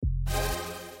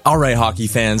All right, hockey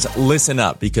fans, listen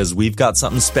up because we've got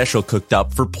something special cooked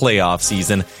up for playoff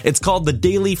season. It's called the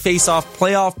Daily Face-Off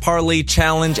Playoff Parlay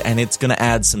Challenge, and it's going to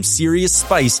add some serious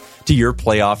spice to your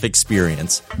playoff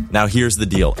experience. Now, here's the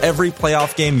deal. Every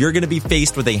playoff game, you're going to be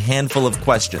faced with a handful of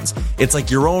questions. It's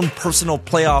like your own personal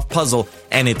playoff puzzle,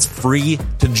 and it's free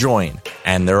to join.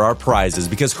 And there are prizes,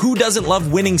 because who doesn't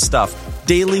love winning stuff?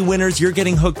 Daily winners, you're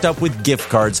getting hooked up with gift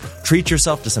cards. Treat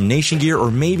yourself to some Nation gear or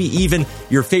maybe even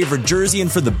your favorite jersey.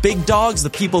 And for the big dogs, the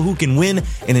people who can win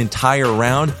an entire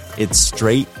round, it's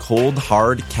straight, cold,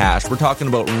 hard cash. We're talking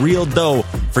about real dough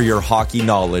for your hockey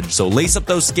knowledge. So lace up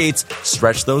those skates,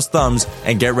 stretch those thumbs,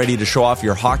 and get ready to show off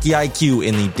your hockey IQ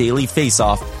in the Daily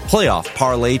Face-Off Playoff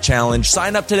Parlay Challenge.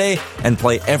 Sign up today and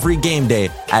play every game day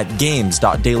at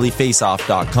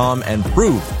games.dailyfaceoff.com and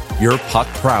prove your puck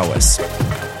prowess.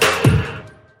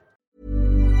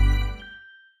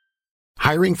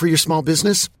 Hiring for your small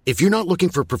business? If you're not looking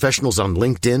for professionals on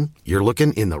LinkedIn, you're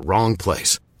looking in the wrong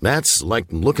place. That's like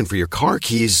looking for your car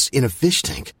keys in a fish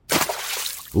tank.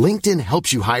 LinkedIn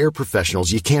helps you hire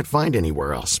professionals you can't find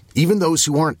anywhere else, even those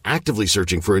who aren't actively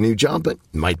searching for a new job but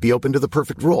might be open to the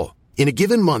perfect role. In a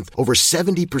given month, over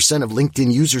 70% of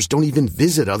LinkedIn users don't even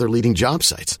visit other leading job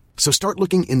sites. So start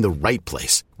looking in the right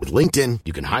place. With LinkedIn,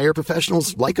 you can hire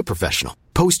professionals like a professional.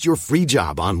 Post your free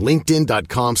job on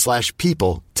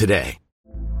linkedin.com/people today.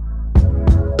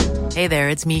 Hey there,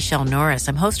 it's Michelle Norris.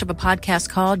 I'm host of a podcast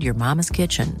called Your Mama's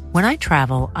Kitchen. When I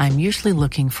travel, I'm usually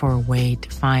looking for a way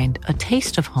to find a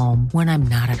taste of home when I'm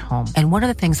not at home. And one of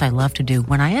the things I love to do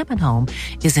when I am at home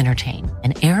is entertain.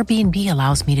 And Airbnb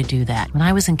allows me to do that. When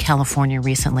I was in California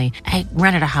recently, I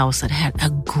rented a house that had a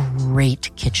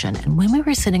great kitchen. And when we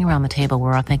were sitting around the table, we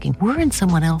were all thinking, we're in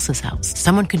someone else's house.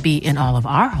 Someone could be in all of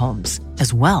our homes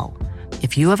as well.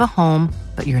 If you have a home,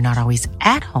 but you're not always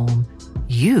at home,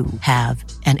 you have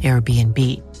an Airbnb.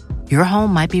 Your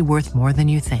home might be worth more than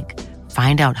you think.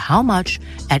 Find out how much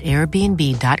at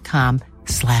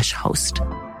airbnb.com/host.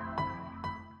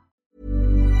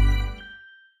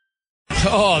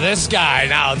 Oh, this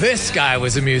guy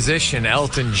was a musician,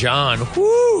 Elton John.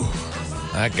 Whoo!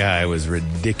 That guy was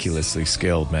ridiculously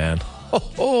skilled, man.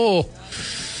 Oh.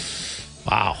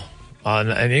 Wow.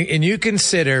 And you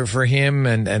consider for him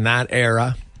and that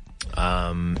era,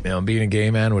 being a gay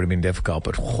man would have been difficult,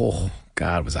 but oh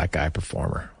God, was that guy a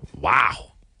performer.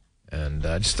 Wow. And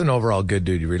just an overall good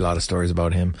dude. You read a lot of stories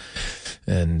about him,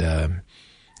 and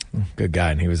good guy,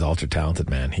 and he was ultra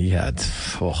talented, man. He had,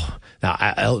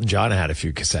 now Elton John had a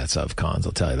few cassettes of Cons,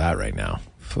 I'll tell you that right now.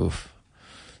 Oof.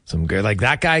 Some good, like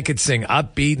that guy could sing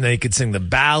upbeat, and then he could sing the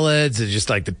ballads. It's just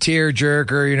like the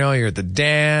tearjerker, you're at the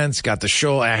dance, got the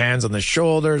hands on the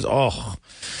shoulders. Oh,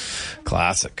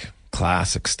 classic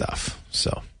stuff.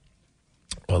 So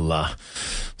we'll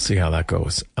see how that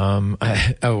goes.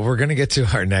 We're going to get to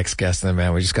our next guest, and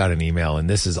man, we just got an email, and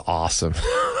this is awesome.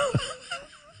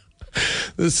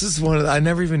 This is I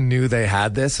never even knew they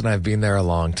had this, and I've been there a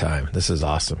long time. This is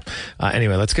awesome.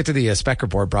 Anyway, let's get to the spec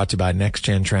report brought to you by Next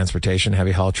Gen Transportation,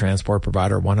 heavy haul transport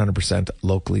provider, 100%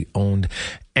 locally owned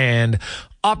and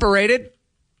operated.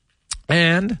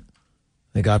 And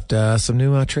they got some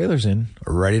new trailers in,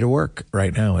 ready to work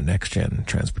right now at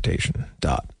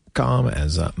nextgentransportation.com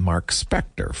as Mark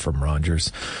Spector from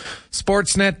Rogers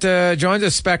Sportsnet joins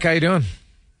us. Spec, how you doing?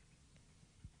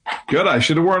 Good. I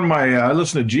should have worn I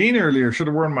listened to Gene earlier, should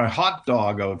have worn my hot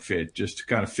dog outfit just to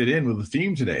kind of fit in with the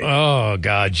theme today. Oh,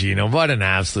 God, Gino, what an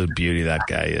absolute beauty that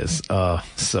guy is. Oh,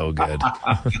 so good.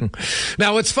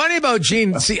 Now, what's funny about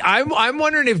Gene, see, I'm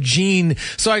wondering if Gene,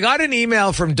 so I got an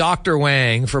email from Dr.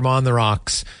 Wang from On the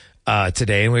Rocks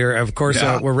today, and we were, of course,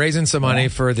 we're raising some money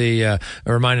for the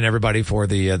reminding everybody for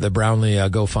the Brownlee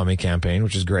GoFundMe campaign,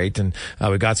 which is great, and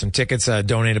we got some tickets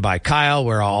donated by Kyle,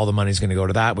 where all the money's going to go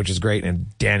to that, which is great,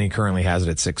 and Danny currently has it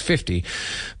at $650.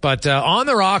 But On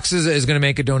the Rocks is going to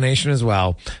make a donation as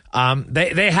well.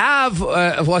 They have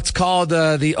what's called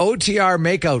the OTR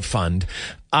Makeout Fund.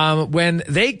 When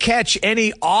they catch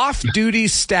any off-duty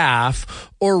staff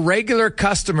or regular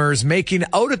customers making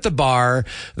out at the bar,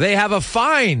 they have a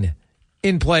fine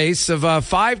in place of a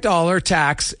 $5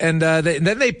 tax, and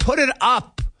then they put it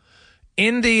up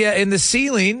in the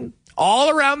ceiling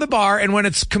all around the bar, and when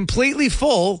it's completely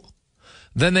full,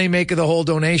 then they make the whole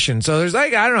donation. So there's I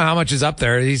don't know how much is up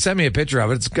there. He sent me a picture of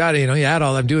it. It's got, you add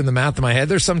all, I'm doing the math in my head.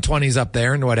 There's some 20s up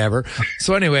there and whatever.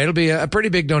 So anyway, it'll be a pretty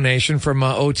big donation from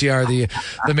OTR, the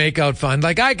Makeout Fund.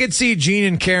 Like I could see Gene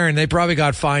and Karen, they probably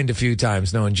got fined a few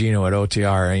times knowing Gino at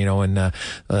OTR,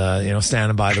 and,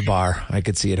 standing by the bar. I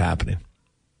could see it happening.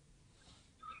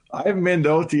 I haven't been to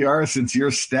OTR since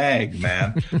your stag,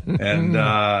 man. And,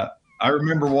 I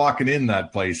remember walking in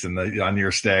that place on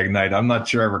your stag night. I'm not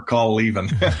sure I recall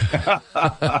leaving. It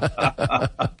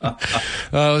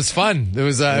was fun. It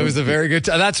was a very good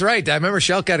time. That's right. I remember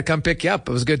Shelk had to come pick you up.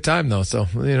 It was a good time though. So,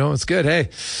 it's good. Hey,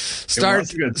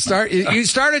 you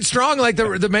started strong like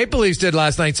the Maple Leafs did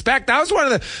last night. Spec, that was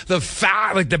one of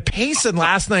the pace in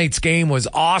last night's game was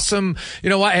awesome.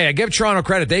 You know what? Hey, I give Toronto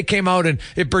credit. They came out, and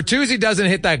if Bertuzzi doesn't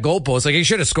hit that goalpost, like he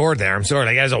should have scored there. I'm sorry.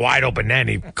 Like he has a wide open net.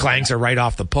 He clanks her right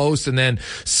off the post. And then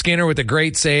Skinner with a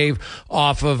great save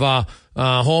off of not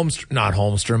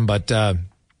Holmstrom, but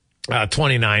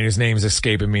 29, whose name is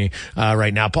escaping me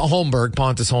right now.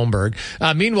 Pontus Holmberg.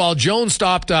 Meanwhile, Jones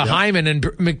stopped Hyman and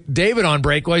McDavid on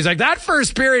breakaway. He's like, that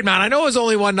first period, man, I know it was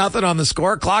only 1-0 on the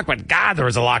score clock, but God, there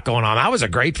was a lot going on. That was a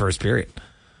great first period.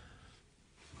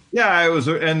 Yeah, it was,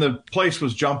 and the place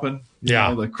was jumping. You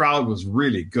know, the crowd was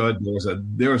really good.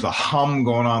 There was a hum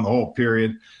going on the whole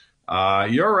period.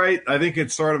 You're right. I think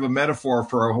it's sort of a metaphor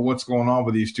for what's going on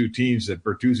with these two teams, that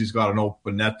Bertuzzi's got an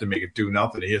open net to make it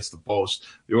 2-0. He hits the post.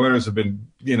 The Oilers have been,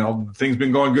 things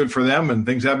been going good for them, and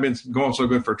things haven't been going so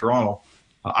good for Toronto.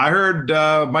 I heard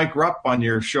Mike Rupp on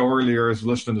your show earlier is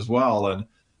listening as well, and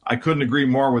I couldn't agree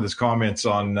more with his comments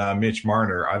on Mitch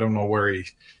Marner. I don't know where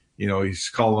he's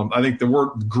calling him. I think the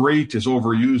word great is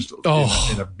overused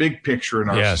in a big picture in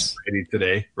our society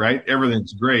today, right?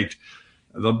 Everything's great.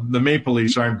 The Maple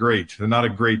Leafs aren't great. They're not a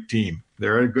great team.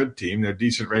 They're a good team. They're a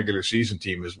decent regular season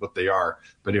team is what they are.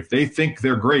 But if they think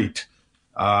they're great,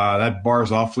 that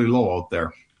bar's awfully low out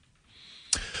there.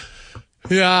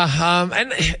 Yeah,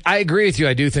 and I agree with you.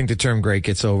 I do think the term great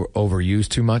gets overused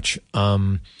too much.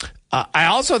 I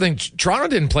also think Toronto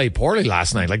didn't play poorly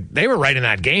last night. Like, they were right in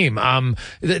that game.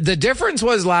 The difference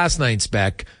was last night,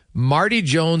 Spec, Marty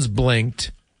Jones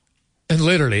blinked, and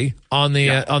literally on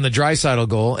the Draisaitl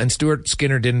goal, and Stuart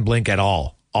Skinner didn't blink at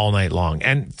all night long.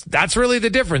 And that's really the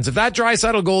difference. If that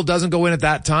Draisaitl goal doesn't go in at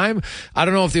that time, I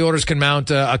don't know if the Oilers can mount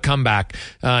a comeback,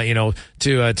 to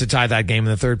tie that game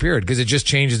in the third period, because it just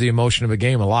changes the emotion of a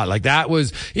game a lot. Like, that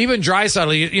was even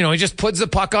Draisaitl, he just puts the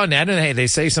puck on net, and hey, they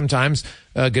say sometimes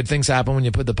good things happen when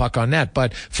you put the puck on net.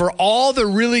 But for all the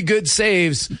really good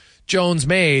saves Jones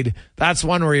made, that's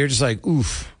one where you're just like,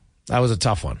 oof, that was a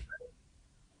tough one.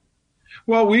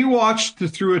 Well, we watched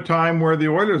through a time where the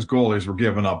Oilers goalies were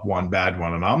giving up one bad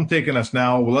one, and I'm taking us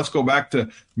now. Well, let's go back to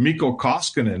Mikko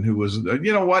Koskinen, who was,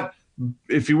 what?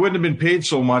 If he wouldn't have been paid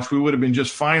so much, we would have been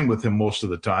just fine with him most of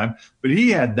the time. But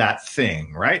he had that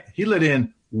thing, right? He let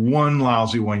in one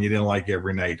lousy one you didn't like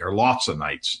every night, or lots of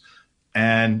nights.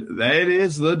 And that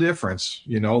is the difference.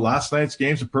 Last night's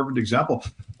game's a perfect example.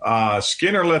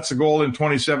 Skinner lets a goal in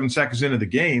 27 seconds into the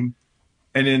game,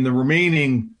 and in the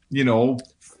remaining,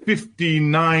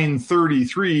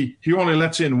 59-33, he only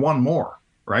lets in one more,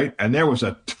 right? And there was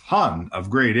a ton of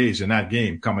grade A's in that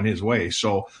game coming his way.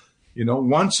 So,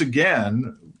 once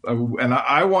again, and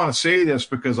I want to say this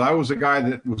because I was a guy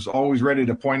that was always ready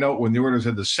to point out when the Oilers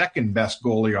had the second best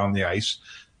goalie on the ice.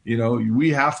 We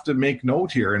have to make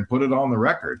note here and put it on the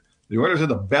record. The Oilers had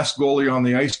the best goalie on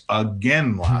the ice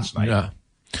again last night. Yeah.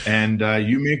 And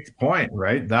you make the point,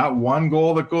 right? That one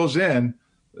goal that goes in,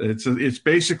 it's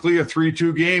basically a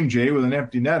 3-2 game, Jay, with an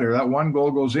empty netter. That one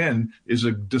goal goes in is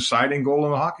a deciding goal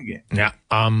in the hockey game. Yeah.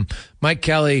 Mike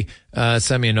Kelly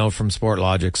sent me a note from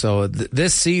Sportlogic. So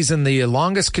this season, the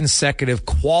longest consecutive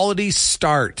quality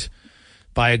start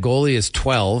by a goalie is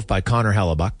 12 by Connor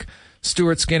Hellebuck.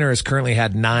 Stuart Skinner has currently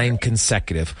had 9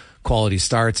 consecutive quality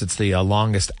starts. It's the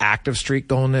longest active streak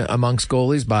going amongst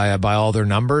goalies by all their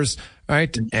numbers.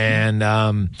 Right.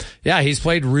 And, he's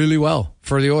played really well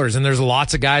for the Oilers. And there's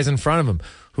lots of guys in front of him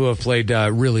who have played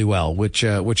really well, which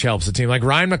helps the team. Like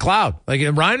Ryan McLeod. Like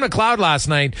Ryan McLeod last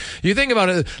night, you think about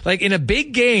it, like in a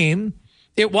big game,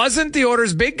 it wasn't the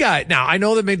Oilers' big guy. Now, I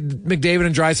know that McDavid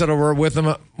and Draisaitl were with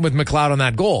McLeod on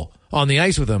that goal, on the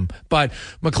ice with him. But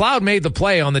McLeod made the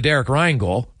play on the Derek Ryan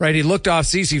goal, right? He looked off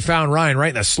Ceci, found Ryan right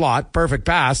in the slot, perfect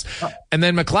pass. And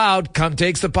then McLeod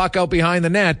takes the puck out behind the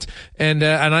net, and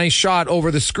a nice shot over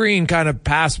the screen kind of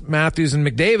past Matthews and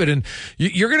McDavid. And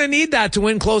you're going to need that to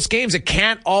win close games. It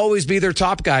can't always be their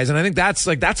top guys. And I think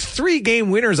that's 3 game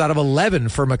winners out of 11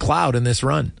 for McLeod in this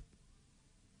run.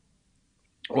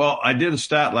 Well, I did a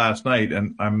stat last night,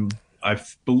 and I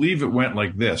believe it went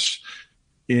like this.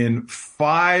 In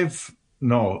I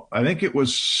think it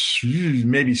was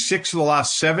maybe 6 of the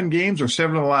last 7 games or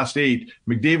 7 of the last 8,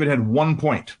 McDavid had 1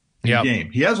 point in the game.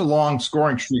 He has a long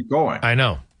scoring streak going. I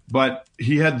know. But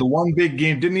he had the one big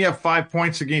game. Didn't he have 5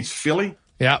 points against Philly?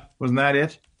 Yeah. Wasn't that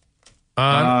it?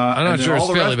 I'm not sure it's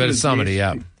Philly, but it's somebody,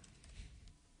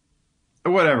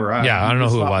 Whatever. I don't know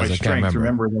who it was. I can't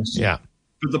remember. This. Yeah.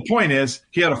 But the point is,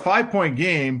 he had a 5-point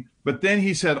game, but then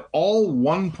he's had all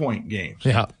 1-point games.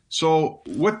 Yeah. So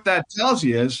what that tells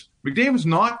you is McDavid's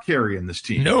not carrying this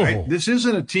team. No. Right? This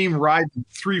isn't a team riding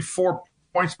 3-4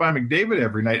 points by McDavid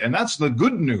every night, and that's the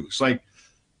good news. Like,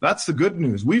 that's the good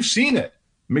news. We've seen it.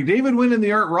 McDavid winning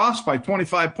the Art Ross by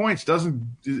 25 points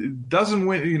doesn't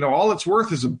win. All it's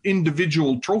worth is an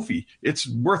individual trophy. It's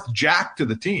worth jack to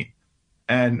the team.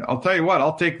 And I'll tell you what,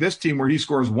 I'll take this team where he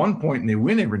scores 1 point and they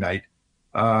win every night.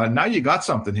 Now you got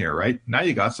something here, right? Now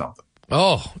you got something.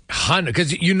 Oh,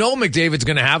 because McDavid's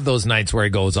going to have those nights where he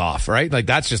goes off, right? Like,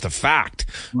 that's just a fact,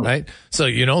 right? So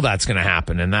that's going to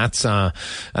happen, and that's and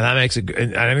that makes it.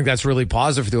 And I think that's really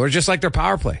positive for the Oilers, just like their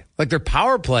power play. Like their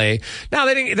power play, now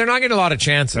they're not getting a lot of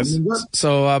chances.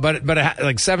 So, but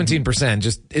like 17%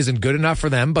 just isn't good enough for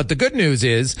them. But the good news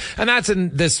is, and that's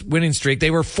in this winning streak,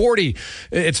 they were 40.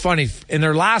 It's funny, in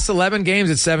their last 11 games,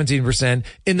 it's 17%.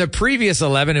 In the previous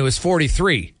 11, it was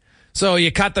 43. So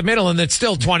you cut the middle and it's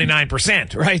still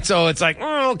 29%, right? So it's like,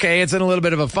 okay, it's in a little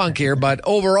bit of a funk here, but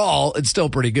overall, it's still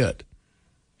pretty good.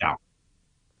 Yeah.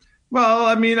 Well,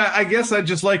 I mean, I guess I'd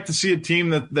just like to see a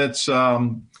team that's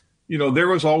there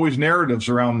was always narratives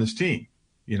around this team.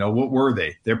 What were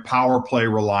they? They're power play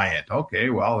reliant. Okay,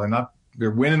 well,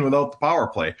 they're winning without the power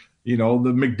play. The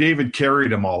McDavid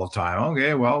carried him all the time.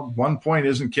 Okay, well, 1 point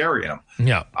isn't carrying him.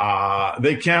 Yeah.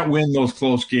 They can't win those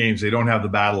close games. They don't have the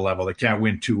battle level. They can't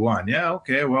win 2-1. Yeah,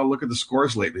 okay, well, look at the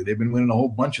scores lately. They've been winning a whole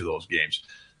bunch of those games.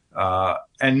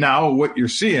 And now what you're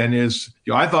seeing is,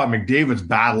 I thought McDavid's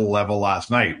battle level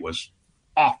last night was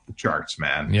off the charts,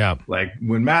 man. Yeah. Like,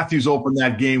 when Matthews opened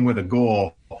that game with a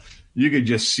goal, you could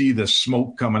just see the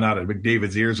smoke coming out of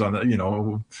McDavid's ears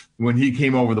when he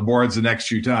came over the boards the next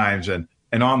few times.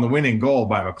 And on the winning goal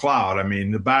by McLeod, I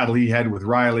mean, the battle he had with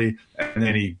Riley, and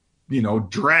then he,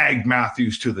 dragged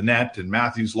Matthews to the net, and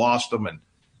Matthews lost him. And,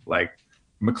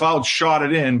 McLeod shot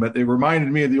it in, but it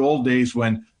reminded me of the old days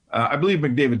when I believe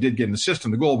McDavid did get an assist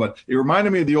in the goal, but it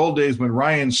reminded me of the old days when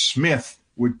Ryan Smith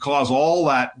would cause all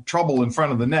that trouble in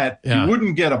front of the net. Yeah. He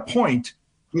wouldn't get a point,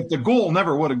 but the goal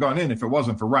never would have gone in if it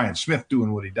wasn't for Ryan Smith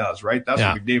doing what he does, right? That's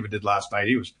what McDavid did last night.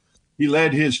 He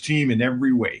led his team in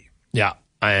every way. Yeah,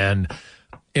 and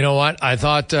you know what? I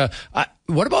thought,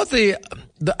 what about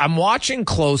I'm watching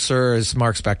closer as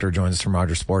Mark Spector joins us from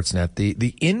Rogers Sportsnet,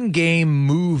 the in-game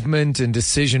movement and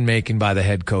decision-making by the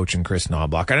head coach and Chris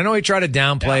Knobloch. And I know he tried to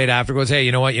downplay it afterwards. Hey,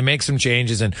 you know what? You make some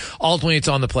changes and ultimately it's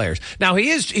on the players. Now, he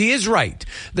is right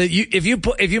that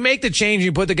if you make the change and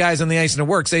you put the guys on the ice and it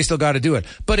works, they still got to do it.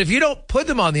 But if you don't put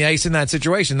them on the ice in that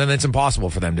situation, then it's impossible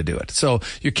for them to do it. So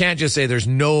you can't just say there's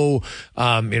no,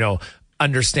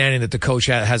 understanding that the coach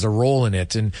has a role in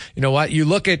it. And you know what? You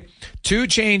look at two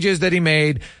changes that he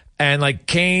made, and like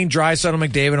Kane, Draisaitl,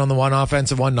 McDavid on the one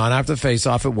offensive one, not after the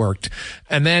faceoff, it worked.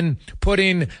 And then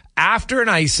putting after an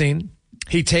icing,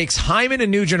 he takes Hyman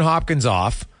and Nugent Hopkins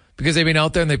off because they've been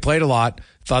out there and they played a lot,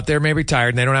 thought they were maybe tired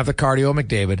and they don't have the cardio of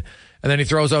McDavid. And then he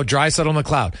throws out Draisaitl and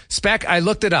McLeod. Spec, I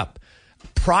looked it up.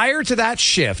 Prior to that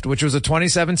shift, which was a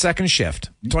 28-second shift,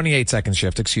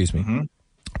 excuse me. Mm-hmm.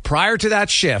 Prior to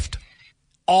that shift,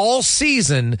 all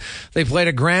season, they played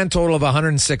a grand total of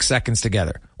 106 seconds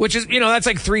together, which is, that's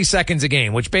like 3 seconds a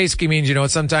game, which basically means,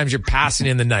 sometimes you're passing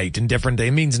in the night and different.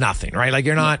 It means nothing, right? Like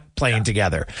you're not playing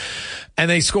together. And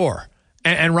they score.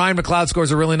 And Ryan McLeod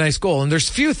scores a really nice goal. And there's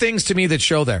few things to me that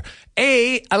show there.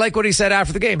 I like what he said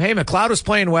after the game. Hey, McLeod was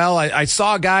playing well. I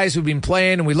saw guys who've been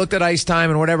playing and we looked at ice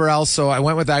time and whatever else. So I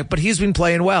went with that, but he's been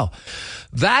playing well.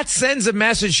 That sends a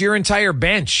message to your entire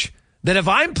bench that if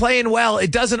I'm playing well,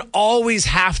 it doesn't always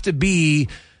have to be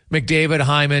McDavid,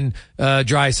 Hyman,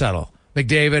 Draisaitl,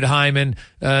 McDavid, Hyman,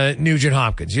 Nugent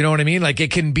Hopkins. You know what I mean? Like it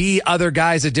can be other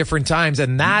guys at different times,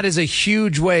 and that is a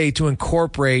huge way to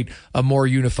incorporate a more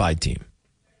unified team.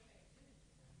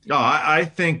 No, I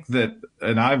think that,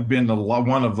 and I've been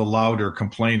one of the louder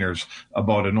complainers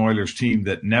about an Oilers team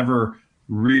that never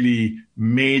really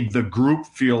made the group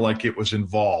feel like it was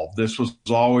involved. This was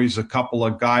always a couple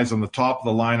of guys on the top of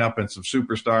the lineup and some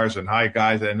superstars and high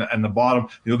guys, and the bottom,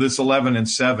 this 11 and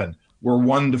 7, where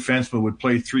one defenseman would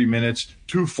play 3 minutes,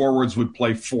 two forwards would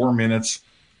play 4 minutes,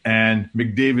 and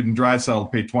McDavid and Draisaitl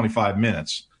play 25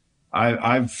 minutes.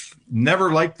 I've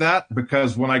never liked that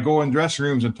because when I go in dressing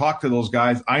rooms and talk to those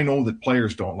guys, I know that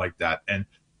players don't like that. And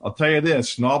I'll tell you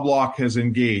this, Knobloch has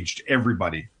engaged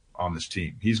everybody on this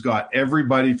team. He's got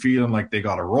everybody feeling like they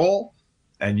got a role,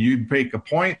 and you make a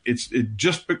point.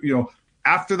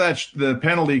 After that, the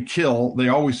penalty kill, they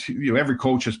always, every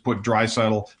coach has put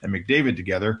Draisaitl and McDavid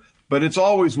together, but it's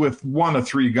always with one of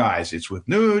three guys. It's with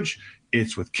Nuge,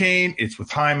 it's with Kane, it's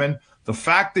with Hyman. The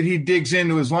fact that he digs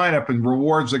into his lineup and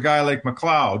rewards a guy like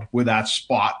McLeod with that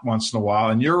spot once in a while,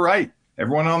 and you're right,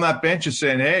 Everyone on that bench is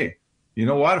saying, hey, you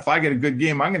know what? If I get a good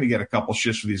game, I'm going to get a couple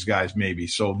shifts for these guys maybe.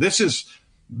 So this is,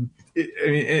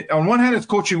 on one hand, it's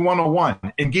coaching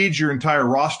 101. Engage your entire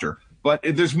roster. But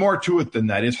there's more to it than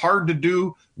that. It's hard to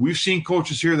do. We've seen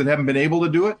coaches here that haven't been able to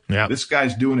do it. Yeah. This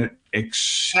guy's doing it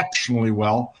exceptionally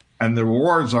well. And the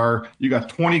rewards are you got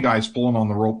 20 guys pulling on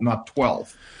the rope, not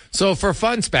 12. So for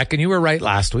fun, Spec, and you were right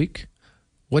last week,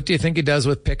 what do you think he does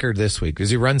with Pickard this week?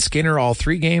 Does he run Skinner all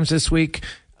 3 games this week?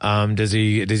 Does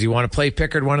he want to play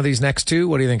Pickard one of these next 2?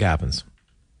 What do you think happens?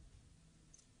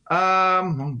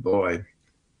 Oh boy.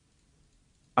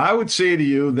 I would say to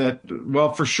you that,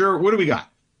 well, for sure, what do we got?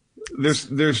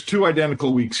 There's 2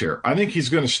 identical weeks here. I think he's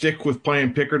going to stick with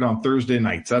playing Pickard on Thursday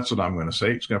nights. That's what I'm going to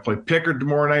say. He's going to play Pickard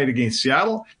tomorrow night against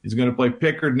Seattle. He's going to play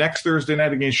Pickard next Thursday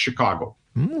night against Chicago.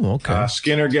 Okay.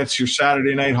 Skinner gets your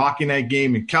Saturday night hockey night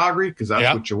game in Calgary because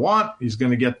that's what you want. He's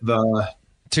going to get the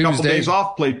couple days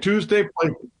off, play Tuesday, play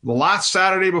the last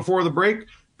Saturday before the break.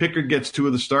 Pickard gets 2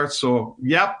 of the starts. So,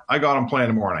 yep, I got him playing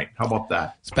tomorrow night. How about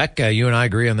that? Spec, you and I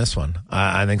agree on this one.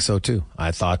 I think so, too.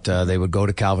 I thought they would go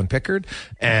to Calvin Pickard.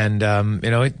 And,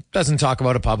 he doesn't talk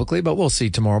about it publicly, but we'll see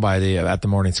tomorrow at the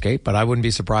morning skate. But I wouldn't be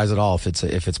surprised at all if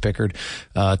it's Pickard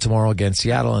tomorrow against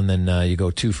Seattle. And then you go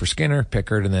 2 for Skinner,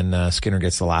 Pickard, and then Skinner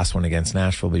gets the last one against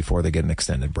Nashville before they get an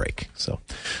extended break. So,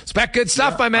 Spec, good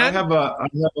stuff, my man.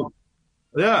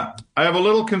 I have a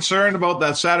little concern about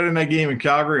that Saturday night game in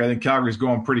Calgary. I think Calgary's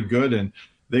going pretty good, and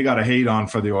they got a hate on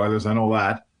for the Oilers. I know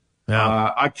that.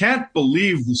 Yeah. I can't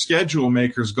believe the schedule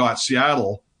makers got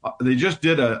Seattle. They just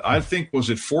did I think, was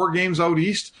it 4 games out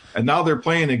east? And now they're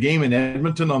playing a game in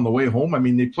Edmonton on the way home. I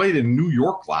mean, they played in New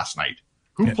York last night.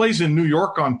 Who plays in New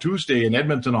York on Tuesday and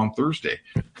Edmonton on Thursday?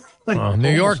 Well, New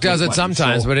York does it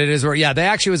sometimes, but it is where, they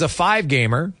actually was a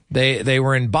 5-gamer. They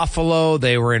were in Buffalo,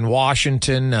 they were in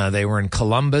Washington, they were in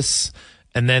Columbus,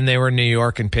 and then they were in New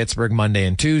York and Pittsburgh Monday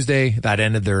and Tuesday. That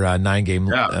ended their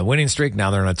 9-game winning streak.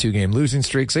 Now they're on a 2-game losing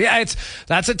streak. So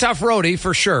that's a tough roadie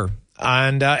for sure.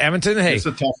 And Edmonton, hey, it's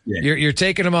a tough game. You're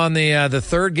taking them on the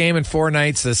 3rd game in 4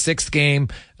 nights, the 6th game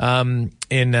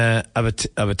in of a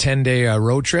 10-day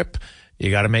road trip. You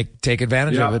got to take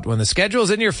advantage of it. When the schedule's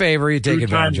in your favor, you take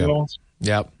advantage of it.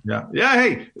 Yep. Yeah.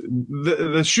 Hey,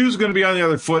 the shoe's going to be on the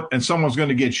other foot, and someone's going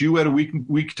to get you at a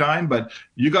week time. But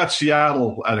you got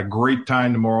Seattle at a great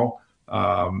time tomorrow.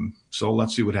 So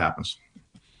let's see what happens.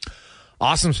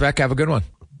 Awesome, Spec. Have a good one.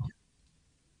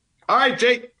 All right,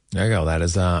 Jake. There you go. That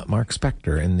is Mark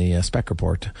Spector in the Spec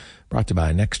Report, brought to you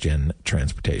by Next Gen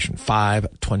Transportation.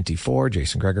 5:24.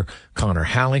 Jason Gregor, Connor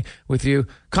Halley with you.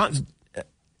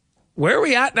 Where are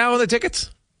we at now on the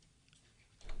tickets?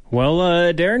 Well,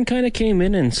 Darren kind of came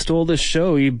in and stole the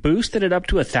show. He boosted it up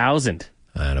to 1,000.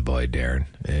 Attaboy, Darren.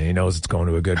 He knows it's going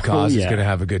to a good cause. He's going to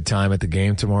have a good time at the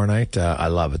game tomorrow night. I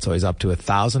love it. So he's up to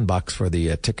 $1,000 for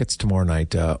the tickets tomorrow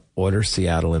night. Order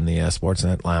Seattle in the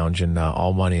Sportsnet Lounge, and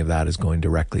all money of that is going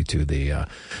directly to the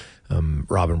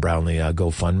Robin Brownlee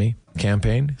GoFundMe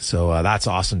campaign. So that's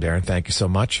awesome, Darren. Thank you so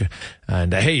much.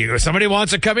 And hey, somebody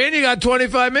wants to come in, you got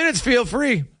 25 minutes, feel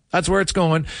free. That's where it's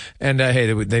going. And,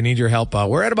 hey, they need your help.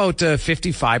 We're at about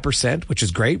 55%, which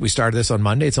is great. We started this on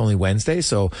Monday. It's only Wednesday.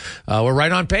 So, we're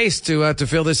right on pace to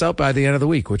fill this out by the end of the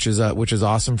week, which is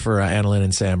awesome for Annalyn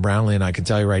and Sam Brownlee. And I can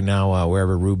tell you right now,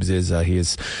 wherever Rubes is, he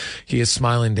is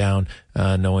smiling down,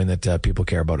 knowing that, people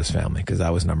care about his family, because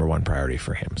that was number one priority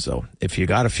for him. So if you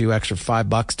got a few extra $5,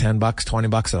 $10,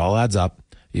 $20, it all adds up.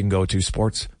 You can go to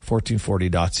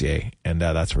sports1440.ca, and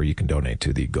that's where you can donate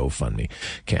to the GoFundMe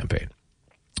campaign.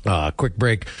 Quick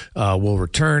break. We'll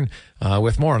return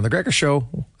with more on The Gregor Show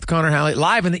with Connor Halley,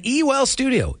 live in the eWell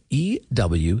studio,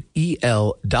 ewel.ca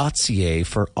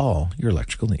for all your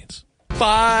electrical needs.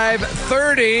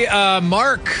 5:30.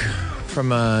 Mark from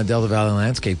Delta Valley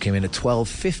Landscape came in at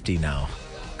 $12.50 now,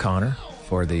 Connor,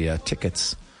 for the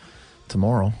tickets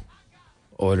tomorrow.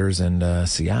 Oilers and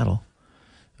Seattle.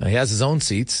 He has his own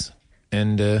seats,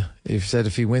 and he said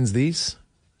if he wins these,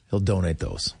 he'll donate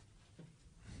those.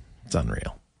 It's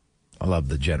unreal. I love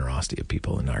the generosity of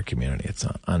people in our community. It's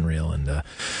unreal, and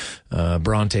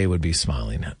Bronte would be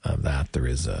smiling of that. There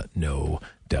is no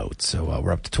doubt. So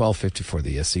we're up to $12.50 for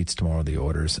the seats tomorrow, the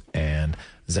Oilers, and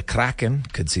the Kraken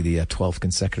could see the 12th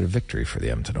consecutive victory for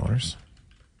the Edmonton Oilers.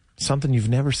 Something you've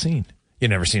never seen. You've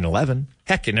never seen 11.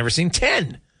 Heck, you've never seen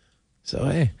 10. So,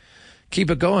 hey, keep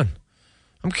it going.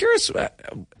 I'm curious.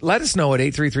 Let us know at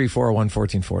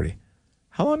 833-401-1440.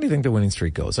 How long do you think the winning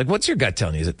streak goes? Like, what's your gut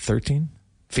telling you? Is it 13?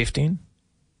 15?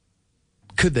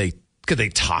 Could they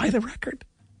tie the record?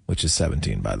 Which is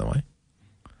 17, by the way.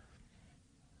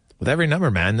 With every number,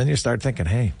 man, then you start thinking,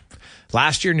 hey,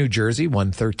 last year New Jersey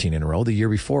won 13 in a row. The year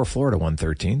before, Florida won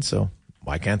 13. So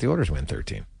Why can't the Oilers win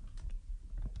 13?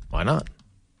 Why not?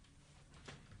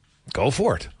 Go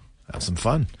for it. Have some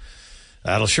fun.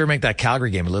 That'll sure make that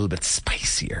Calgary game a little bit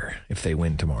spicier if they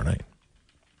win tomorrow night.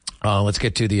 Let's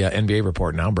get to the NBA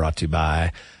report now, brought to you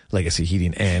by Legacy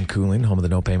Heating and Cooling, home of the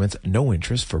no payments, no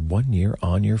interest for 1 year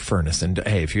on your furnace. And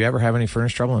hey, if you ever have any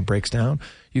furnace trouble and it breaks down,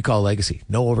 you call Legacy.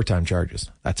 No overtime charges.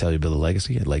 That's how you build a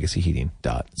legacy at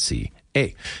legacyheating.ca.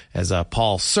 As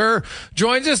Paul Sir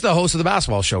joins us, the host of the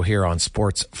basketball show here on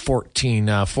Sports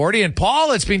 1440. And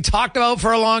Paul, it's been talked about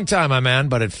for a long time, my man,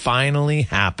 but it finally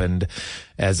happened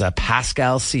as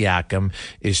Pascal Siakam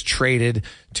is traded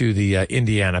to the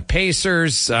Indiana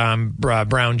Pacers.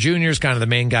 Brown Jr. is kind of the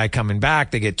main guy coming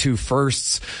back. They get 2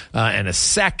 firsts and a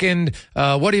second.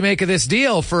 What do you make of this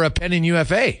deal for a pending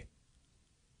UFA?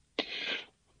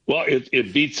 Well,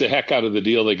 it beats the heck out of the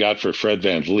deal they got for Fred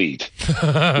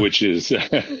VanVleet,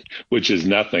 which is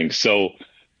nothing. So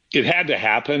it had to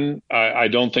happen. I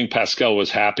don't think Pascal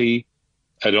was happy.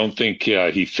 I don't think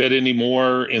he fit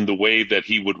anymore in the way that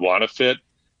he would want to fit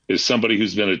as somebody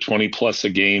who's been a 20-plus a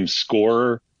game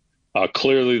scorer.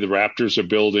 Clearly, the Raptors are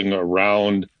building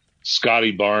around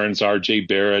Scotty Barnes, R.J.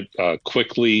 Barrett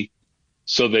quickly.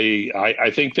 So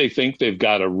I think they think they've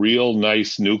got a real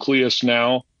nice nucleus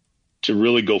now to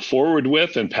really go forward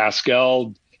with, and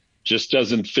Pascal just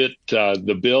doesn't fit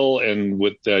the bill. And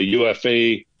with the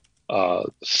UFA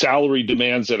salary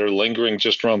demands that are lingering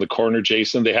just around the corner,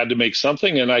 Jason, they had to make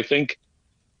something. And I think,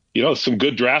 some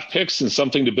good draft picks and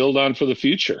something to build on for the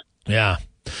future. Yeah.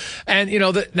 And,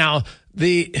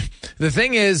 the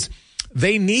thing is,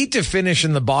 they need to finish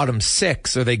in the bottom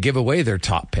 6 or they give away their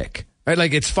top pick. Right?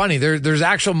 Like, it's funny. There's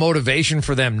actual motivation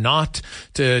for them not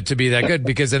to be that good,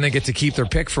 because then they get to keep their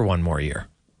pick for 1 more year.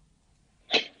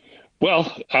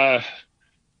 Well,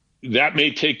 that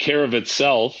may take care of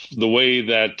itself, the way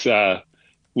that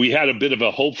we had a bit of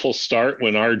a hopeful start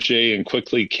when RJ and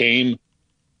Quickly came,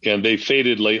 and they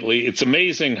faded lately. It's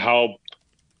amazing how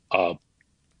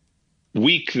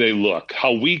weak they look,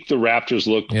 how weak the Raptors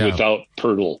look without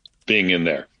Pirtle being in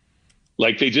there.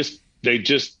 Like, they just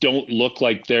don't look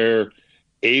like they're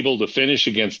able to finish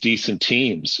against decent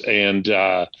teams. And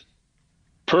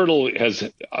Pirtle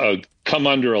has come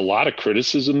under a lot of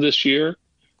criticism this year,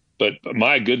 but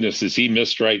my goodness, is he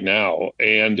missed right now.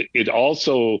 And it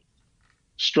also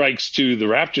strikes to the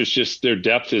Raptors, just their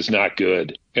depth is not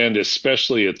good, and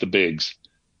especially at the bigs.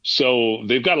 So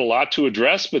they've got a lot to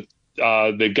address, but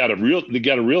they got a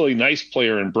really nice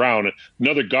player in Brown,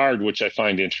 another guard, which I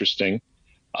find interesting.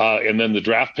 And then the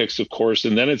draft picks, of course,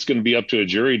 and then it's going to be up to a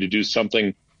jury to do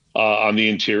something on the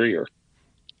interior.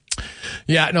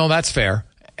 Yeah, no, that's fair.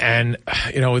 And,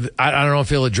 I don't know if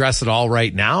he'll address it all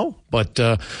right now, but,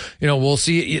 we'll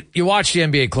see. You watch the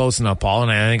NBA close enough, Paul,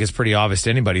 and I think it's pretty obvious to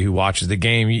anybody who watches the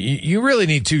game. You really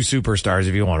need 2 superstars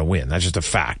if you want to win. That's just a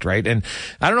fact, right? And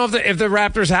I don't know if the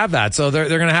Raptors have that. So they're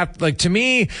going to have, to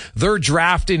me, their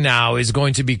drafting now is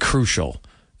going to be crucial.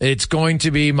 It's going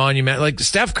to be monumental. Like,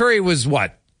 Steph Curry was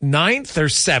what? 9th or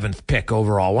 7th pick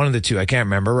overall, one of the 2. I can't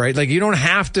remember, right? Like, you don't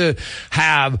have to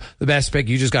have the best pick.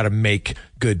 You just got to make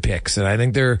good picks. And I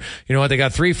think they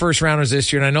got 3 first rounders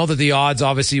this year. And I know that the odds,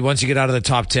 obviously, once you get out of the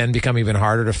top 10, become even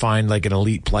harder to find like an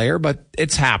elite player, but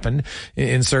it's happened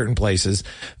in certain places.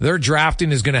 Their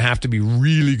drafting is going to have to be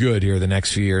really good here the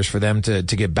next few years for them to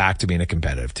get back to being a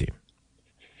competitive team.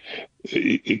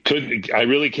 It could. I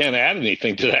really can't add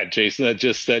anything to that, Jason. That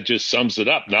just sums it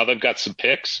up. Now they've got some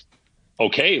picks.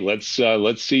 Okay, let's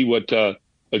see what a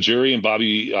jury and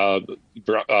Bobby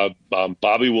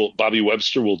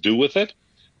Webster will do with it.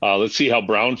 Let's see how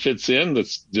Brown fits in.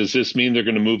 Does this mean they're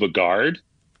going to move a guard?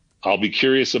 I'll be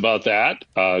curious about that.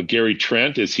 Gary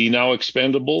Trent, is he now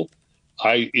expendable?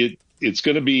 It's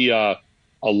going to be a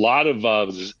lot of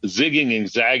zigging and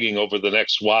zagging over the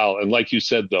next while. And like you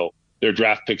said, though, their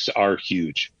draft picks are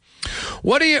huge.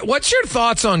 What's your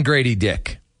thoughts on Grady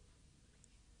Dick?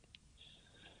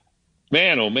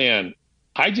 Man, oh man,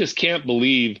 I just can't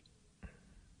believe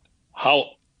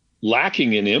how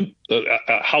lacking in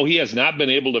how he has not been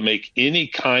able to make any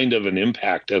kind of an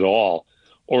impact at all,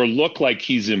 or look like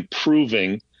he's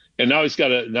improving. And now he's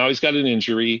got an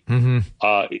injury.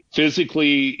 Mm-hmm.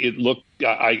 Physically, it looked.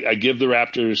 I give the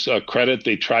Raptors credit.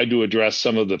 They tried to address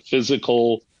some of the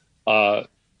physical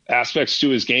aspects to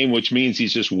his game, which means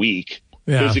he's just weak.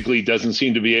 Yeah. Physically, doesn't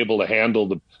seem to be able to handle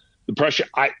the pressure.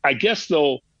 I guess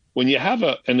though, when you have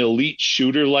an elite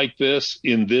shooter like this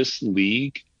in this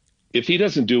league, if he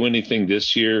doesn't do anything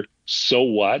this year, so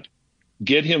what?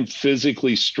 Get him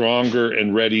physically stronger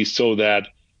and ready so that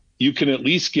you can at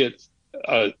least get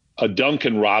a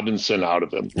Duncan Robinson out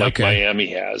of him, like Miami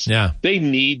has. Yeah. They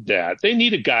need that. They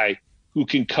need a guy who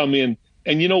can come in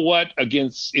And you know what?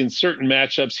 In certain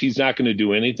matchups, he's not going to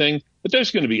do anything. But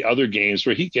there's going to be other games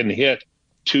where he can hit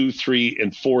 2, 3,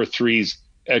 and 4 threes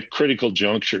at critical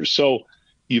junctures. So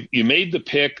you made the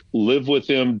pick, live with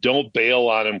him, don't bail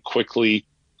on him quickly.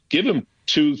 Give him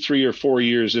 2, 3, or 4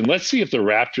 years, and let's see if the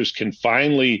Raptors can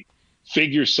finally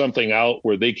figure something out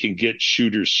where they can get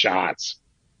shooters shots.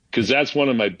 Because that's one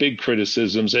of my big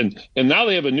criticisms. And now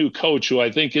they have a new coach who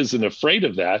I think isn't afraid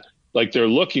of that. Like, they're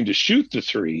looking to shoot the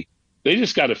three. They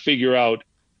just got to figure out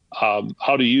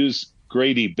how to use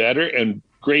Grady better, and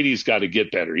Grady's got to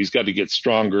get better. He's got to get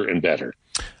stronger and better.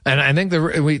 And I think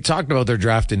we talked about their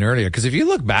drafting earlier, because if you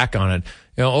look back on it,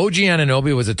 OG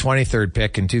Anunoby was a 23rd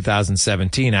pick in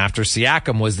 2017 after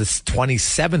Siakam was the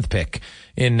 27th pick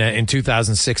in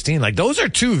 2016. Like, those are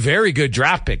two very good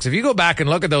draft picks. If you go back and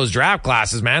look at those draft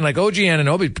classes, man, like OG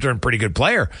Anunoby turned a pretty good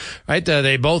player, right?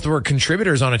 They both were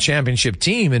contributors on a championship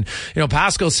team. And,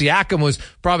 Pascal Siakam was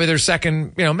probably their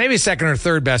second, maybe second or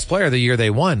third best player the year they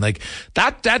won. Like,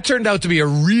 that turned out to be a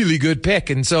really good pick.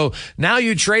 And so now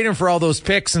you trade him for all those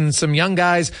picks and some young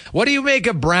guys. What do you make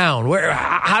of Brown?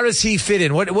 How does he fit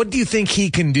in? What do you think he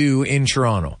can do in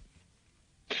Toronto?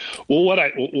 Well,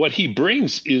 what he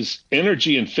brings is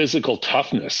energy and physical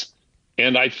toughness.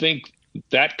 And I think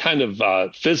that kind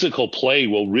of physical play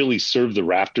will really serve the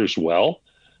Raptors well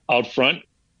out front.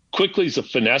 Quickly's a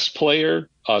finesse player.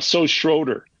 So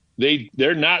Schroeder.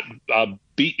 They're not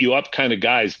beat you up kind of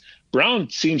guys. Brown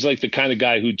seems like the kind of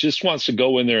guy who just wants to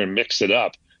go in there and mix it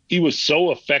up. He was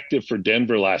so effective for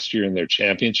Denver last year in their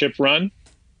championship run.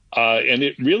 And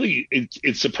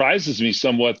it surprises me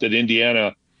somewhat that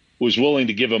Indiana was willing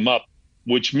to give him up,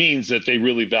 which means that they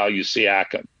really value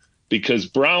Siakam, because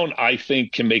Brown, I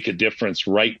think, can make a difference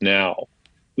right now.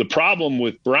 The problem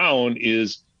with Brown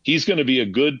is he's going to be a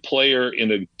good player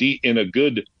in a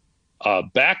good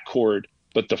backcourt,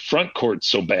 but the front court's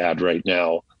so bad right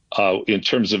now in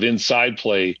terms of inside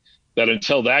play that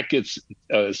until that gets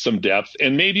some depth,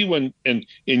 and maybe when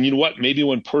maybe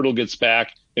when Poeltl gets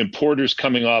back and Porter's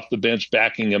coming off the bench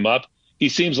backing him up, he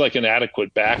seems like an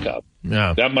adequate backup.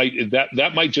 Yeah, that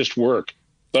might just work.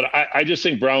 But I just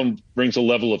think Brown brings a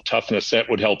level of toughness that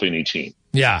would help any team.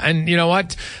 Yeah, and you know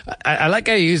what? I like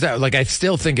how you use that. Like, I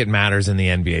still think it matters in the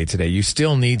NBA today. You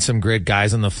still need some grit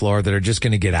guys on the floor that are just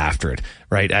going to get after it,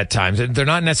 right, at times. They're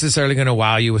not necessarily going to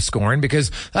wow you with scoring,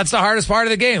 because that's the hardest part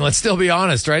of the game. Let's still be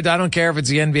honest, right? I don't care if it's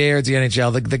the NBA or it's the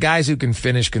NHL. The guys who can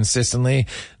finish consistently,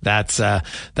 that's a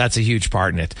huge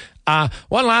part in it.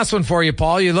 One last one for you,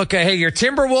 Paul. You look at, your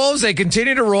Timberwolves, they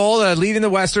continue to roll, leading the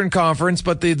Western Conference,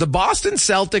 but the Boston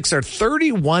Celtics are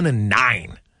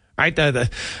 31-9. Right?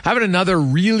 Having another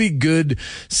really good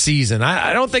season.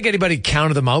 I don't think anybody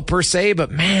counted them out per se,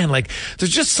 but man, like, there's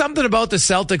just something about the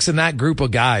Celtics and that group of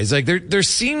guys. Like, there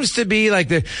seems to be like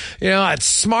it's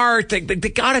smart. They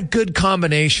got a good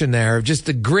combination there of just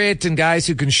the grit and guys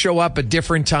who can show up at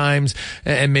different times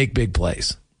and make big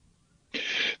plays.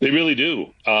 They really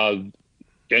do. And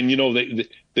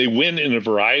they win in a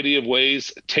variety of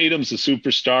ways. Tatum's a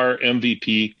superstar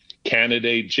MVP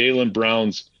candidate. Jaylen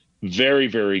Brown's very,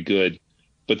 very good,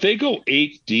 but they go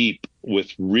 8 deep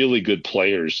with really good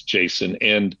players, Jason,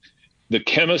 and the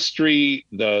chemistry,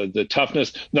 the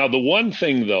toughness. Now, the one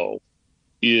thing though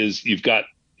is you've got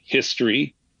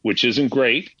history, which isn't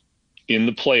great in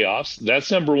the playoffs.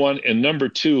 That's number one. And number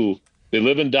two, they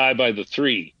live and die by the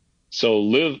three. So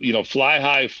fly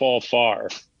high, fall far.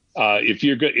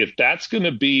 If that's going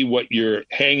to be what you're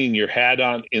hanging your hat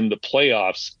on in the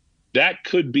playoffs, that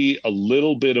could be a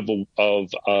little bit of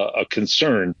a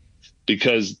concern,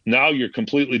 because now you're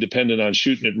completely dependent on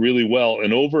shooting it really well.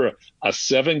 And over a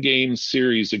 7-game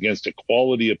series against a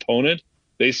quality opponent,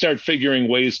 they start figuring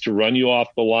ways to run you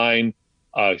off the line,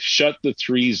 shut the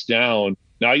threes down.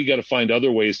 Now you got to find other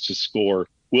ways to score.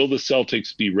 Will the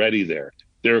Celtics be ready there?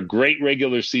 They're a great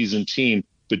regular season team,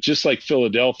 but just like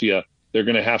Philadelphia, they're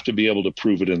going to have to be able to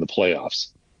prove it in the playoffs.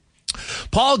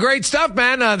 Paul, great stuff,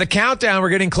 man. The countdown, we're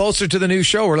getting closer to the new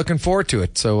show. We're looking forward to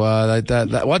it. So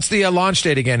what's the launch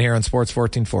date again here on Sports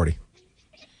 1440?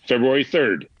 February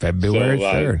 3rd. February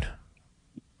 3rd.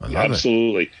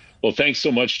 Absolutely. Well, thanks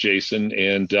so much, Jason.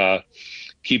 And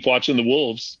keep watching the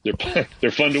Wolves.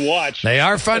 They're fun to watch. They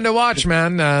are fun to watch,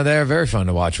 man. They're very fun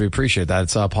to watch. We appreciate that.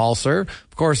 It's Paul Sir,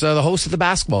 of course, the host of the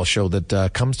basketball show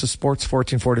that comes to Sports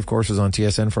 1440. Of course, was on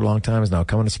TSN for a long time. Is now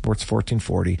coming to Sports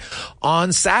 1440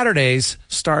 on Saturdays,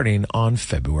 starting on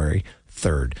February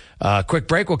 3rd. Quick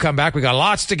break. We'll come back. We got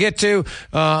lots to get to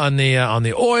on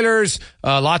the Oilers.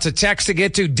 Lots of text to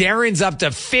get to. Darren's up to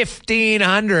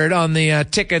 $1,500 on the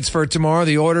tickets for tomorrow.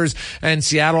 The Oilers and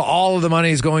Seattle. All of the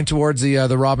money is going towards the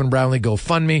Robin Brownlee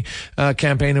GoFundMe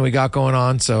campaign that we got going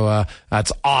on. So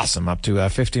that's awesome. Up to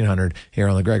 $1,500 here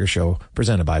on the Gregor Show,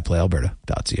 presented by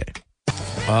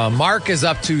PlayAlberta.ca. Mark is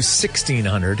up to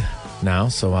 $1,600 now.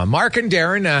 So Mark and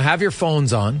Darren, have your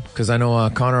phones on, because I know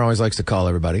Connor always likes to call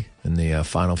everybody in the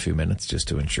final few minutes just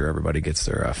to ensure everybody gets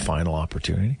their final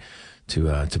opportunity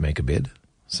to make a bid.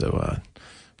 So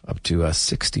up to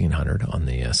 $1,600 on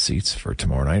the seats for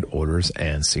tomorrow night, Oilers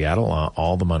and Seattle.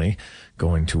 All the money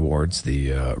going towards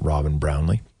the Robin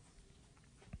Brownlee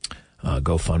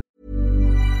GoFundMe.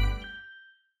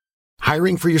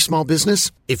 Hiring for your small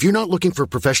business? If you're not looking for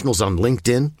professionals on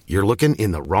LinkedIn, you're looking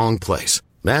in the wrong place.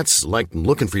 That's like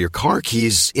looking for your car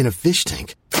keys in a fish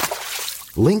tank.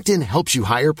 LinkedIn helps you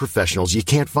hire professionals you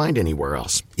can't find anywhere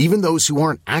else, even those who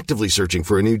aren't actively searching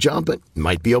for a new job but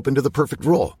might be open to the perfect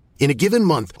role. In a given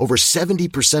month, over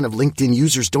 70% of LinkedIn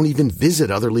users don't even visit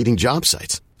other leading job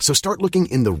sites. So start looking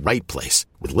in the right place.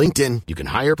 With LinkedIn, you can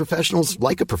hire professionals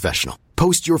like a professional.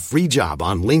 Post your free job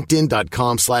on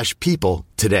linkedin.com/people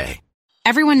today.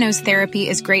 Everyone knows therapy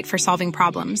is great for solving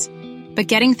problems, but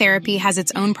getting therapy has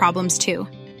its own problems too,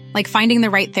 like finding the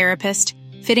right therapist,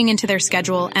 fitting into their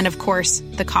schedule, and of course,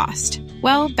 the cost.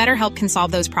 Well, BetterHelp can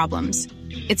solve those problems.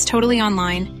 It's totally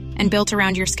online and built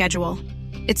around your schedule.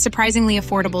 It's surprisingly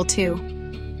affordable too.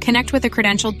 Connect with a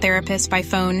credentialed therapist by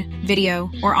phone, video,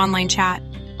 or online chat,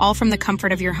 all from the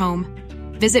comfort of your home.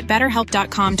 Visit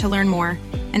BetterHelp.com to learn more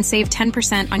and save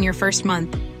 10% on your first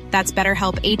month. That's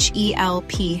BetterHelp,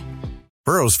 H-E-L-P.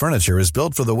 Burrow's furniture is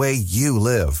built for the way you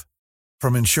live.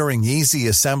 From ensuring easy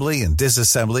assembly and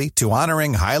disassembly to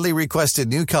honoring highly requested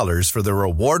new colors for their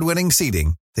award-winning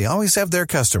seating, they always have their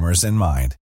customers in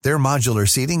mind. Their modular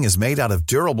seating is made out of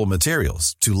durable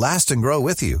materials to last and grow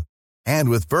with you. And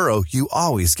with Burrow, you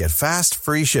always get fast,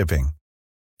 free shipping.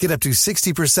 Get up to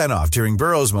 60% off during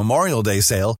Burrow's Memorial Day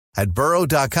sale at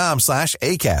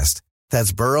burrow.com/ACAST.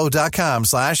 That's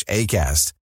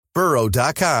burrow.com/ACAST.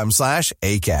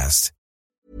 burrow.com/ACAST.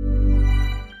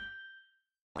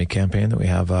 Campaign that we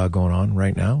have going on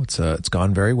right now. It's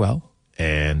gone very well,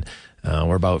 and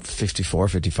we're about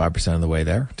 55% of the way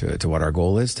there to what our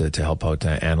goal is to help out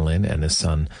Annalyn and his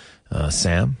son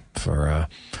Sam. For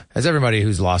as everybody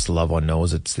who's lost a loved one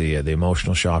knows, it's the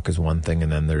emotional shock is one thing,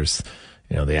 and then there's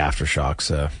the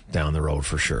aftershocks down the road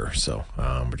for sure. So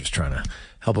we're just trying to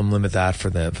help him limit that for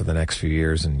the next few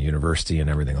years, and university and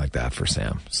everything like that for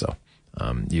Sam. So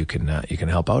you can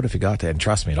help out if you got to, and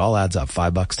trust me, it all adds up.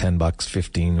 $5, $10,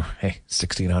 15, hey,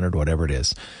 1,600, whatever it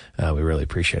is. We really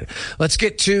appreciate it. Let's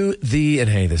get to and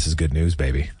hey, this is good news,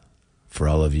 baby, for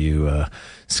all of you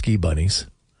ski bunnies.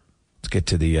 Let's get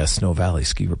to the Snow Valley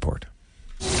ski report.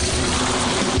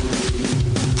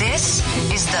 This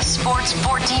is the Sports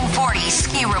 1440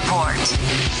 Ski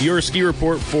Report. Your ski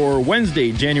report for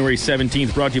Wednesday, January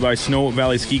 17th, brought to you by Snow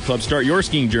Valley Ski Club. Start your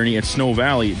skiing journey at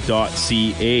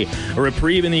snowvalley.ca. A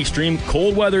reprieve in the extreme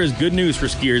cold weather is good news for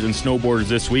skiers and snowboarders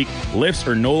this week. Lifts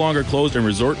are no longer closed and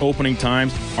resort opening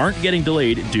times aren't getting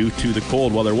delayed due to the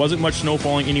cold. While there wasn't much snow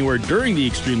falling anywhere during the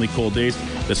extremely cold days,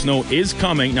 the snow is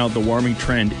coming. Now the warming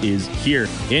trend is here.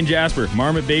 In Jasper,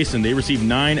 Marmot Basin, they received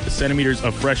 9 centimeters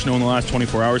of fresh snow in the last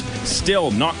 24 hours.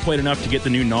 Still not quite enough to get the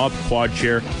new Knob, Quad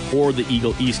Chair, or the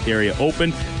Eagle East area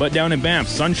open. But down in Banff,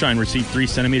 Sunshine received 3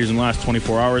 centimeters in the last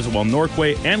 24 hours, while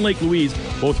Norquay and Lake Louise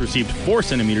both received 4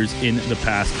 centimeters in the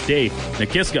past day.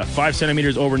 Nakiska, 5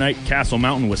 centimeters overnight. Castle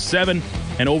Mountain was 7.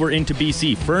 And over into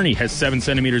BC, Fernie has 7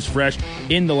 centimeters fresh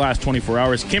in the last 24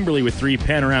 hours. Kimberley with 3,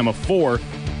 Panorama 4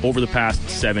 over the past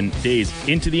 7 days.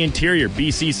 Into the interior,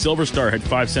 BC Silver Star had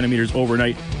 5 centimeters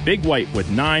overnight. Big White with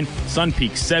 9, Sun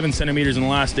Peak 7 centimeters in the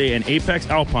last day, and Apex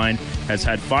Alpine has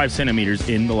had 5 centimeters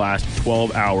in the last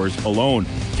 12 hours alone.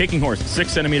 Kicking Horse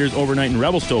 6 centimeters overnight in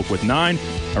Revelstoke with 9.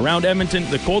 Around Edmonton,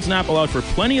 the cold snap allowed for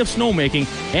plenty of snowmaking,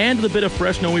 and the bit of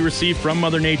fresh snow we received from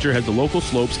Mother Nature has the local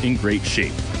slopes in great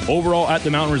shape. Overall, at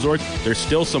the mountain resorts, there's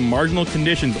still some marginal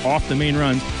conditions off the main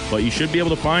runs, but you should be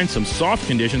able to find some soft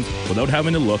conditions without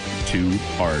having to look too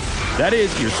hard. That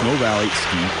is your Snow Valley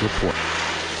Ski Report.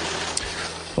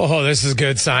 Oh, this is a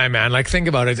good sign, man. Like, think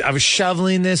about it. I was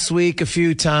shoveling this week a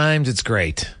few times. It's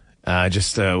great.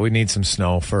 We need some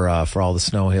snow for all the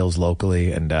snow hills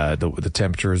locally, and the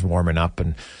temperature is warming up.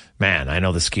 And man, I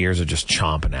know the skiers are just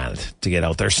chomping at it to get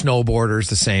out there. Snowboarders,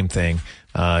 the same thing.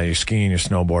 You're skiing, you're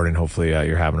snowboarding. Hopefully,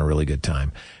 you're having a really good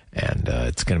time. And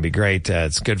it's going to be great.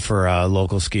 It's good for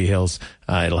local ski hills.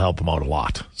 It'll help them out a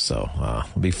lot. So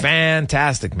it'll be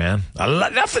fantastic, man.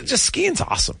 Just skiing's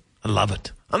awesome. I love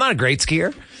it. I'm not a great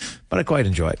skier, but I quite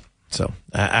enjoy it. So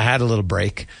I had a little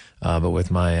break, but with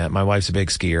my wife's a big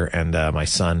skier, and my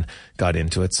son got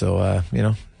into it. So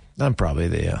I'm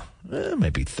probably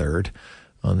maybe third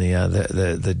on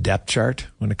the depth chart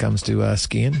when it comes to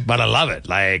skiing. But I love it.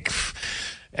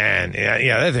 And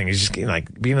the other thing is just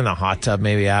being in the hot tub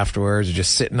maybe afterwards, or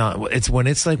just sitting on. It's when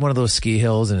it's like one of those ski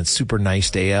hills and it's super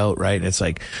nice day out, right? And it's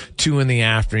like 2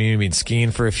 p.m. You've been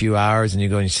skiing for a few hours, and you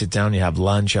go and you sit down, and you have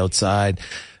lunch outside,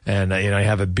 and you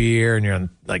have a beer, and you're on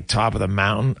top of the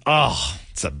mountain. Oh,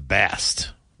 it's the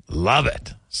best. Love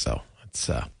it. So it's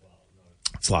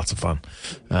lots of fun.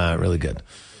 Really good.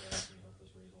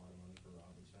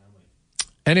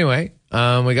 Anyway,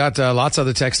 we got lots of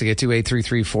other texts to get to.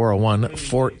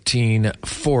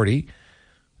 833-401-1440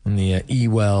 on the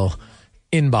eWell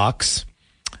inbox.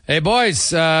 Hey,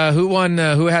 boys, who won?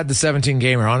 Who had the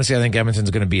 17-gamer? Honestly, I think Edmonton's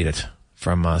going to beat it.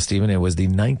 From Stephen, it was the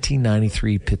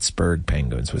 1993 Pittsburgh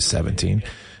Penguins with 17.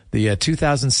 The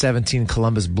 2017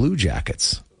 Columbus Blue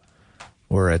Jackets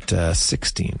were at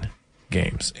 16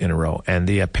 games in a row. And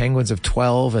the Penguins of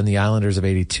 12 and the Islanders of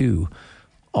 82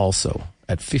 also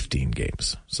at 15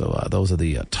 games. So those are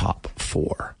the top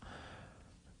 4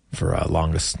 for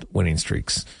longest winning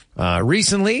streaks.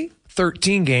 Recently,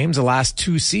 13 games the last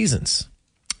 2 seasons,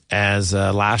 as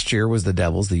last year was the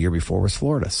Devils, the year before was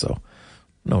Florida. So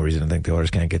no reason to think the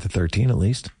Oilers can't get to 13 at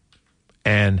least.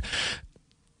 And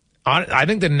I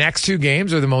think the next 2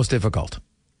 games are the most difficult.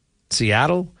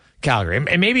 Seattle, Calgary,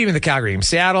 and maybe even the Calgary game.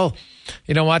 Seattle,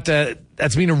 you know what?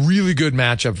 That's been a really good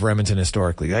matchup for Edmonton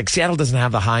historically. Seattle doesn't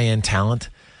have the high-end talent,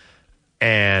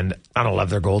 and I don't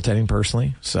love their goaltending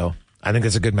personally, so I think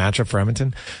that's a good matchup for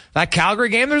Edmonton. That Calgary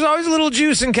game, there's always a little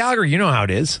juice in Calgary. You know how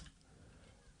it is.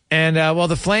 And while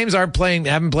the Flames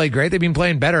haven't played great, they've been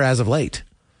playing better as of late.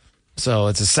 So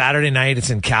it's a Saturday night. It's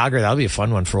in Calgary. That'll be a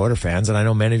fun one for Oilers fans, and I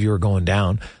know many of you are going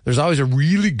down. There's always a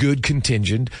really good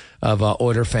contingent of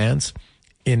Oilers fans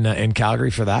in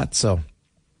Calgary for that, so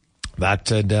that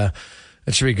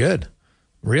should be good.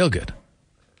 Real good.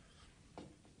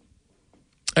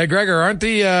 Hey, Gregor, aren't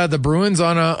the Bruins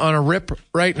on a rip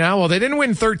right now? Well, they didn't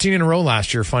win 13 in a row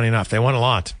last year, funny enough. They won a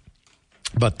lot,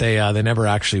 but they never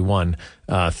actually won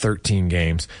 13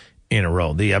 games in a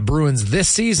row. The Bruins this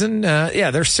season, they're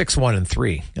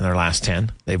 6-1-3 in their last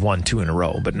 10. They've won 2 in a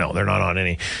row, but no, they're not on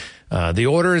any. The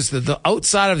Oilers, the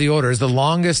outside of the Oilers, the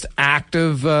longest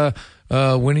active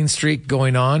winning streak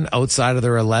going on outside of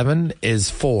their 11 is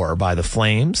 4 by the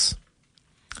Flames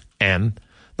and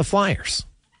the Flyers.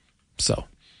 So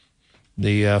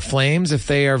the Flames, if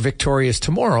they are victorious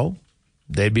tomorrow,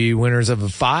 they'd be winners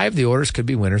of 5. The Oilers could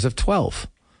be winners of 12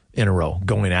 in a row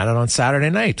going at it on Saturday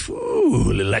night. Ooh,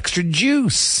 a little extra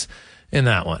juice in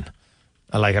that one.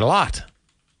 I like it a lot.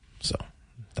 So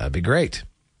that'd be great.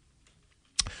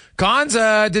 Cons,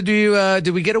 did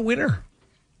we get a winner?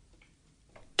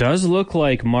 Does look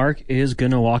like Mark is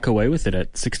going to walk away with it at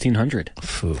 1,600.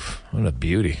 Oof, what a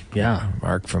beauty. Yeah.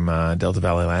 Mark from Delta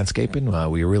Valley Landscaping.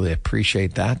 We really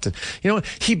appreciate that. You know,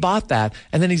 he bought that,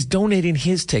 and then he's donating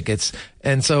his tickets.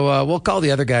 And so we'll call the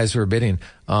other guys who are bidding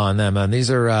on them. And these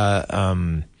are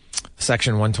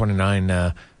Section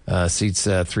 129 seats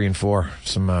 3 and 4.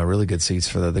 Some really good seats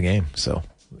for the game. So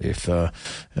if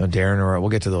Darren or we'll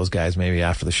get to those guys maybe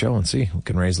after the show and see we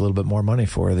can raise a little bit more money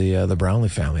for the Brownlee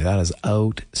family. That is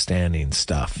outstanding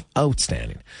stuff.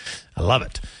 Outstanding. I love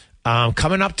it.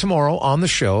 Coming up tomorrow on the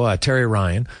show, Terry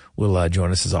Ryan will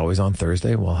join us as always on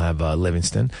Thursday. We'll have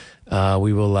Livingston.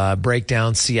 We will break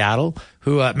down Seattle,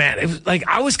 who man, it was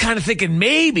I was kind of thinking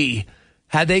maybe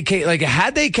had they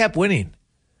kept winning,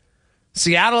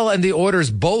 Seattle and the Oilers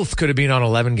both could have been on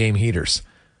 11-game heaters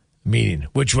meeting,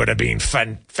 which would have been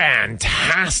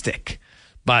fantastic.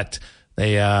 But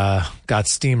they got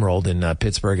steamrolled in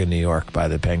Pittsburgh and New York by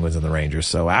the Penguins and the Rangers.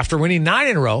 So after winning 9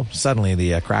 in a row, suddenly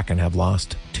the Kraken have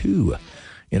lost 2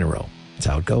 in a row. That's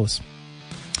how it goes.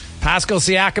 Pascal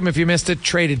Siakam, if you missed it,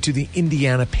 traded to the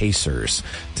Indiana Pacers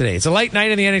today. It's a late night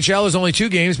in the NHL. There's only 2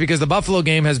 games because the Buffalo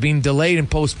game has been delayed and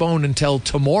postponed until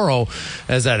tomorrow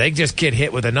as they just get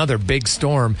hit with another big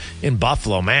storm in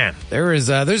Buffalo. Man,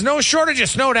 there's no shortage of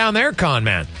snow down there, Con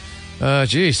man.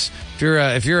 Geez,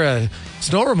 if you're a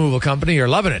snow removal company, you're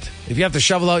loving it. If you have to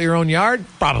shovel out your own yard,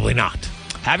 probably not.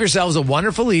 Have yourselves a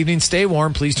wonderful evening. Stay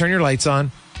warm. Please turn your lights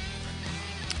on.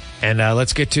 And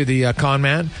let's get to the Con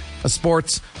Man, a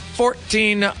Sports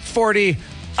 1440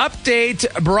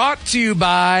 update brought to you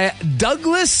by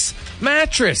Douglas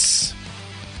Mattress.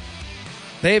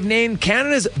 They have named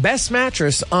Canada's best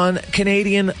mattress on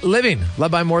Canadian Living,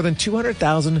 loved by more than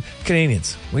 200,000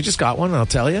 Canadians. We just got one, and I'll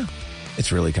tell you,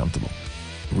 it's really comfortable.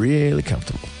 Really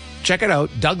comfortable. Check it out,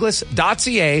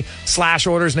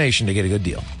 douglas.ca/ordersnation to get a good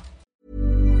deal.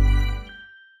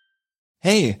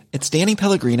 Hey, it's Danny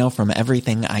Pellegrino from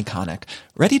Everything Iconic.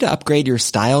 Ready to upgrade your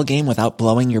style game without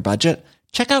blowing your budget?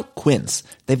 Check out Quince.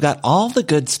 They've got all the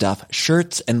good stuff,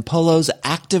 shirts and polos,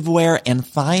 activewear, and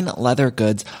fine leather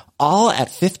goods, all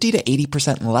at 50 to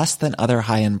 80% less than other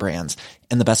high-end brands.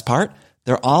 And the best part?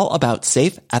 They're all about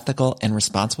safe, ethical, and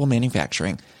responsible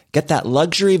manufacturing. Get that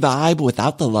luxury vibe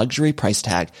without the luxury price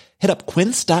tag. Hit up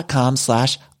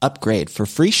quince.com/upgrade for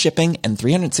free shipping and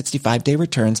 365-day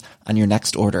returns on your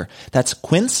next order. That's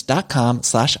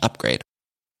quince.com/upgrade.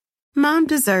 Mom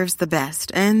deserves the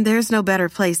best, and there's no better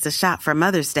place to shop for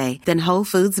Mother's Day than Whole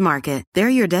Foods Market. They're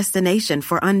your destination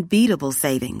for unbeatable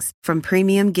savings, from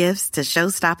premium gifts to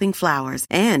show-stopping flowers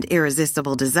and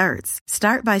irresistible desserts.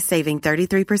 Start by saving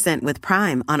 33% with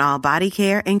Prime on all body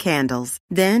care and candles.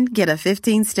 Then get a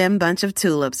 15-stem bunch of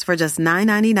tulips for just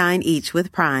 $9.99 each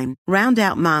with Prime. Round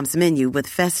out Mom's menu with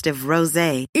festive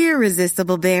rosé,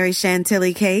 irresistible berry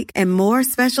chantilly cake, and more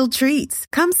special treats.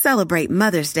 Come celebrate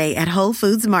Mother's Day at Whole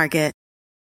Foods Market.